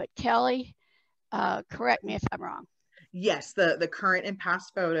Now, but Kelly, correct me if I'm wrong. Yes, the current and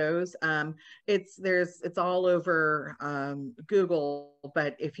past photos. It's all over Google,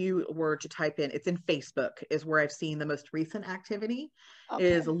 but if you were to type in, it's in Facebook is where I've seen the most recent activity. Okay.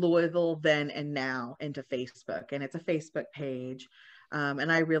 Is Louisville Then and Now into Facebook, and it's a Facebook page.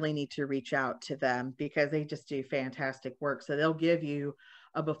 And I really need to reach out to them because they just do fantastic work. So they'll give you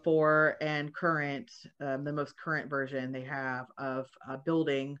a before and current, the most current version they have of a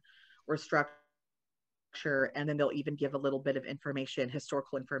building or structure. And then they'll even give a little bit of information,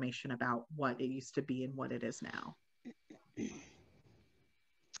 historical information about what it used to be and what it is now.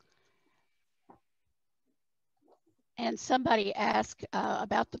 And somebody asked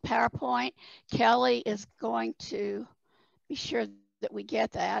about the PowerPoint. Kelly is going to be sure that we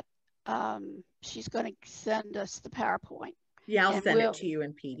get that. She's going to send us the PowerPoint. Yeah, I'll send it to you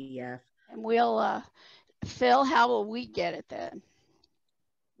in PDF. And we'll, Phil, how will we get it then?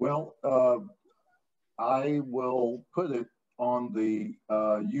 Well, I will put it on the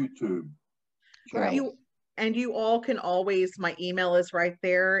YouTube channel. And you all can always, my email is right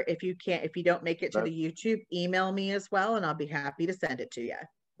there. If you don't make it to the YouTube, email me as well, and I'll be happy to send it to you.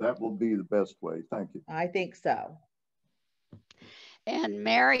 That will be the best way. Thank you. I think so. And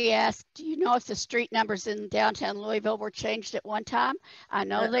Mary asked, do you know if the street numbers in downtown Louisville were changed at one time? I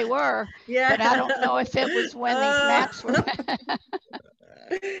know they were, yeah, but I don't know if it was when these maps were.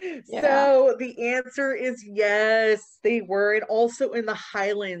 Yeah. So the answer is yes, they were. And also in the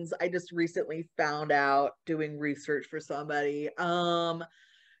Highlands, I just recently found out doing research for somebody.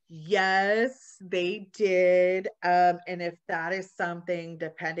 Yes, they did. And if that is something,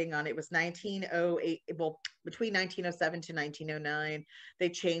 depending on, it was 1908, well, between 1907 to 1909, they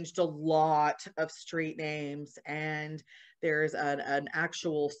changed a lot of street names. And there's an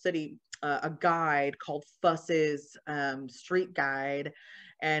actual city, a guide called Fuss's Street Guide.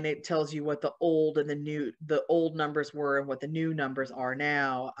 And it tells you what the old and the old numbers were and what the new numbers are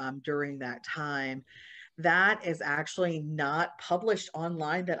now during that time. That is actually not published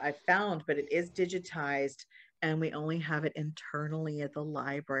online that I found, but it is digitized, and we only have it internally at the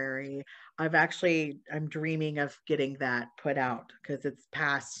library. I'm dreaming of getting that put out because it's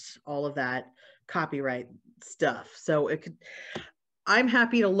past all of that copyright stuff. So I'm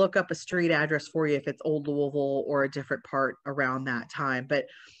happy to look up a street address for you if it's Old Louisville or a different part around that time. But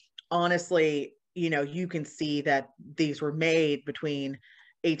honestly, you can see that these were made between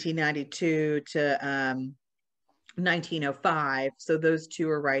 1892 to 1905. So those two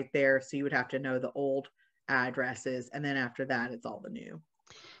are right there. So you would have to know the old addresses. And then after that, it's all the new.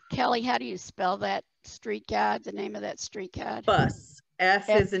 Kelly, how do you spell that street guide, the name of that street guide? Fuss. F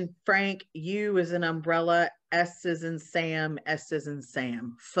is in Frank, U is in umbrella, S is in Sam, S is in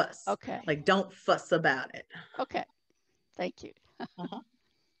Sam. Fuss. Okay. Like, don't fuss about it. Okay. Thank you.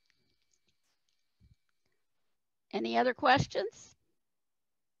 Any other questions?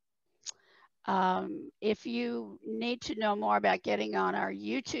 If you need to know more about getting on our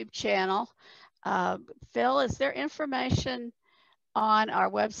YouTube channel, Phil, is there information on our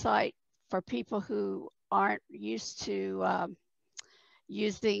website for people who aren't used to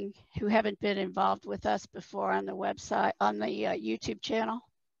who haven't been involved with us before on the website, on the YouTube channel?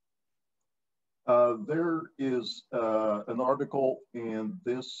 There is an article in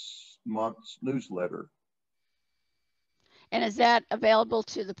this month's newsletter. And is that available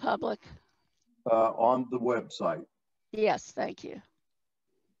to the public? On the website. Yes, thank you.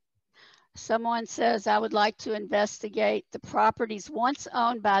 Someone says, I would like to investigate the properties once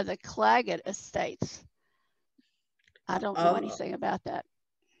owned by the Claggett Estates. I don't know anything about that.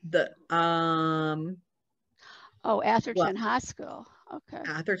 Atherton High School. Okay.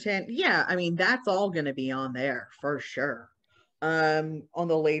 Atherton, yeah, I mean, that's all going to be on there for sure. On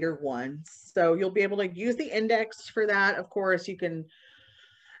the later ones. So you'll be able to use the index for that. Of course, you can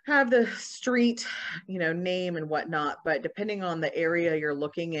have the street, name and whatnot, but depending on the area you're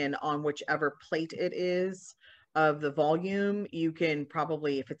looking in on whichever plate it is of the volume, you can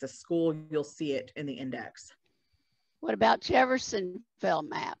probably, if it's a school, you'll see it in the index. What about Jeffersonville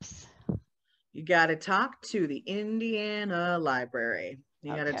maps? You got to talk to the Indiana Library.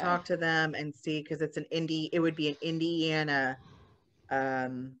 You got to talk to them and see, because it's it would be an Indiana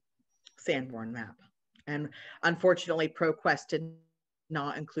Sanborn map. And unfortunately, ProQuest did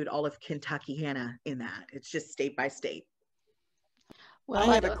not include all of Kentuckiana in that. It's just state by state. Well,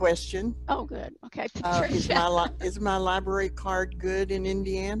 I have a question. Oh, good. Okay. Is my library card good in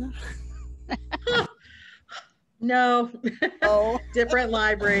Indiana? No. Oh, different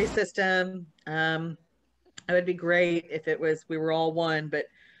library system. It would be great if we were all one, but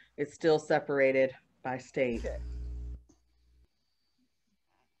it's still separated by state. Okay.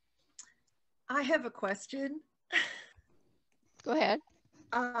 I have a question. Go ahead.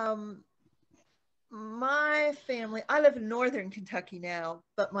 My family, I live in Northern Kentucky now,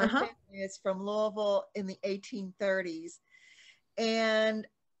 but my family is from Louisville in the 1830s. And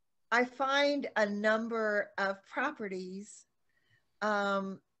I find a number of properties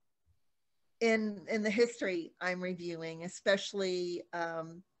in the history I'm reviewing, especially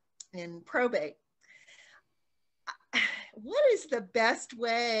in probate. What is the best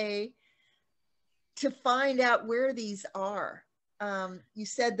way to find out where these are? You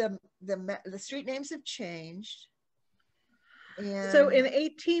said the street names have changed. And so in the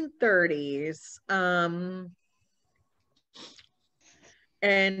 1830s,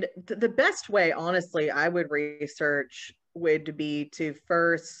 And the best way, honestly, I would research would be to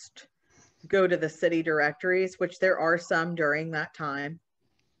first go to the city directories, which there are some during that time.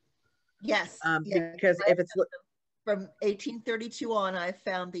 Yes. Because if it's from 1832 on, I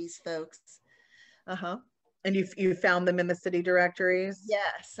found these folks. And you found them in the city directories?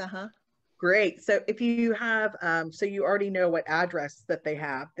 Yes. Great. So if you have, so you already know what address that they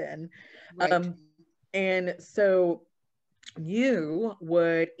have then. Right. And so you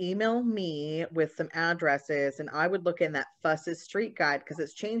would email me with some addresses, and I would look in that Fuss's Street Guide because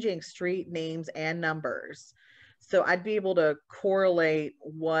it's changing street names and numbers. So I'd be able to correlate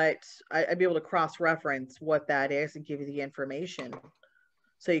I'd be able to cross-reference what that is and give you the information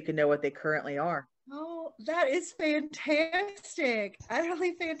so you can know what they currently are. Oh, that is fantastic.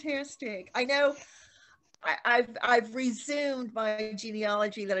 Utterly fantastic. I know I've resumed my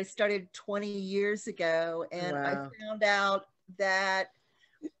genealogy that I started 20 years ago, and Wow. I found out that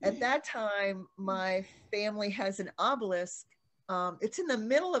at that time my family has an obelisk. It's in the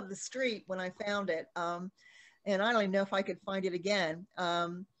middle of the street when I found it, and I don't even know if I could find it again.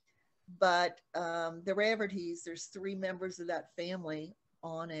 But the Raffertys, there's 3 members of that family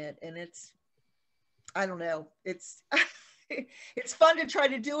on it, and it's, I don't know, it's it's fun to try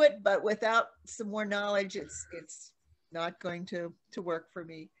to do it, but without some more knowledge, it's not going to work for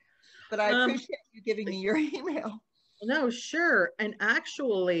me. But I appreciate you giving me your email. No, sure. And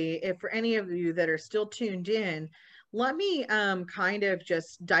actually, if for any of you that are still tuned in, let me kind of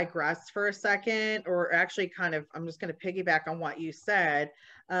just digress for a second, or actually kind of, I'm just going to piggyback on what you said.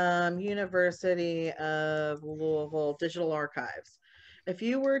 University of Louisville Digital Archives. If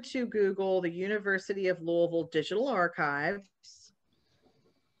you were to Google the University of Louisville Digital Archives,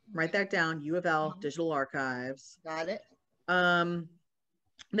 write that down, U of L Digital Archives. Got it.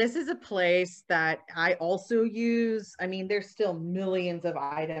 This is a place that I also use. I mean, there's still millions of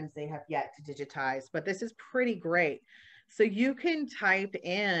items they have yet to digitize, but this is pretty great. So you can type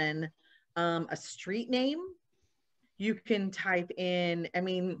in a street name. You can type in, I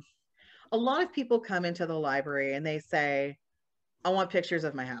mean, a lot of people come into the library and they say, I want pictures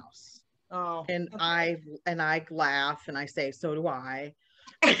of my house. Oh, and okay. I laugh and I say, so do I.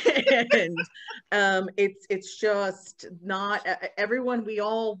 And it's just not everyone. We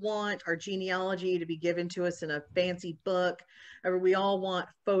all want our genealogy to be given to us in a fancy book. We all want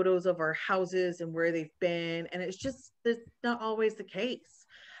photos of our houses and where they've been, and it's not always the case.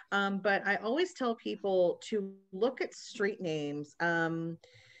 But I always tell people to look at street names.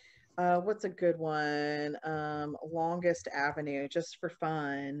 What's a good one? Longest Avenue, just for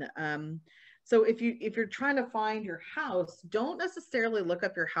fun. So if you're trying to find your house, don't necessarily look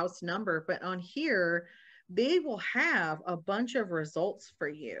up your house number, but on here, they will have a bunch of results for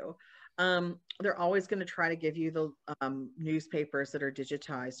you. They're always going to try to give you the newspapers that are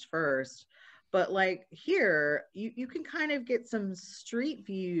digitized first. But like here, you can kind of get some street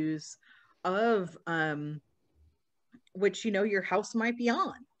views of which, your house might be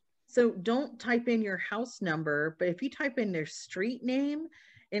on. So don't type in your house number, but if you type in their street name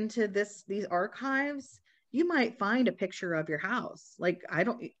into these archives, you might find a picture of your house. Like,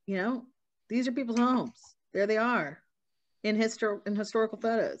 these are people's homes. There they are in historical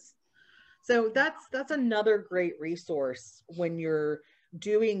photos. So that's another great resource when you're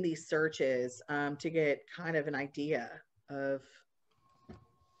doing these searches to get kind of an idea of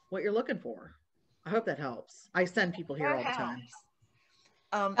what you're looking for. I hope that helps. I send people here all the time.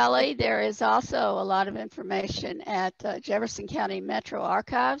 Kelly, there is also a lot of information at Jefferson County Metro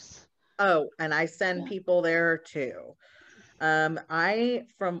Archives. Oh, and I send people there too.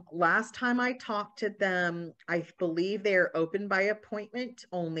 From last time I talked to them, I believe they are open by appointment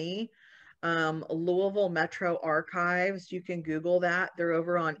only. Louisville Metro Archives, you can Google that. They're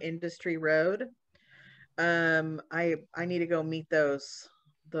over on Industry Road. I need to go meet those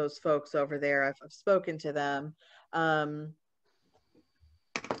folks over there. I've spoken to them.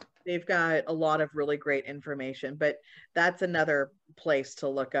 They've got a lot of really great information, but that's another place to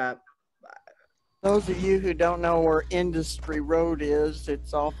look up. Those of you who don't know where Industry Road is,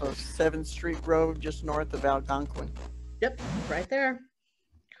 it's off of 7th Street Road, just north of Algonquin. Yep, right there.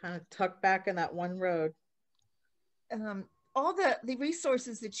 Kind of tucked back in that one road. All the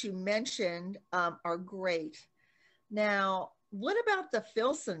resources that you mentioned are great. Now, what about the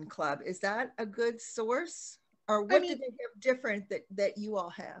Filson Club? Is that a good source? Or what do they have different that you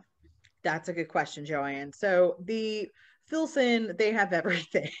all have? That's a good question, Joanne. So the Filson, they have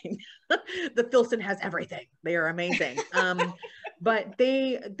everything. The Filson has everything. They are amazing. But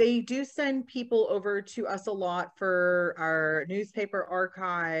they do send people over to us a lot for our newspaper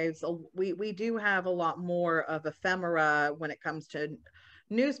archives. We do have a lot more of ephemera when it comes to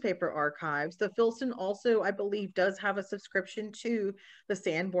newspaper archives. The Filson also, I believe, does have a subscription to the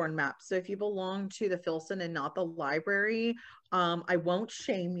Sanborn Maps. So if you belong to the Filson and not the library, I won't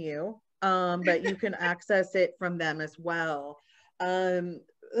shame you, but you can access it from them as well. The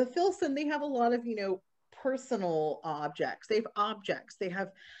Filson, they have a lot of, you know, personal objects. They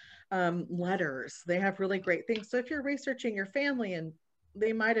have letters. They have really great things. So if you're researching your family and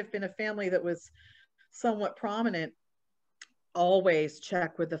they might have been a family that was somewhat prominent, always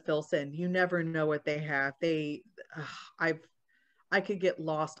check with the Filson. You never know what they have. I could get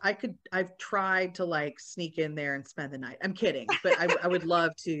lost. I've tried to like sneak in there and spend the night. I'm kidding, but I would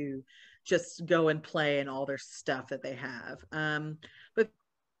love to just go and play in all their stuff that they have. But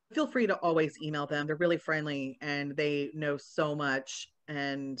feel free to always email them. They're really friendly and they know so much,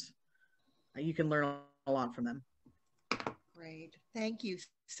 and you can learn a lot from them. Great. Thank you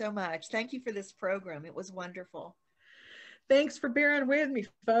so much. Thank you for this program. It was wonderful. Thanks for bearing with me,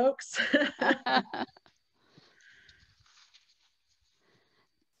 folks.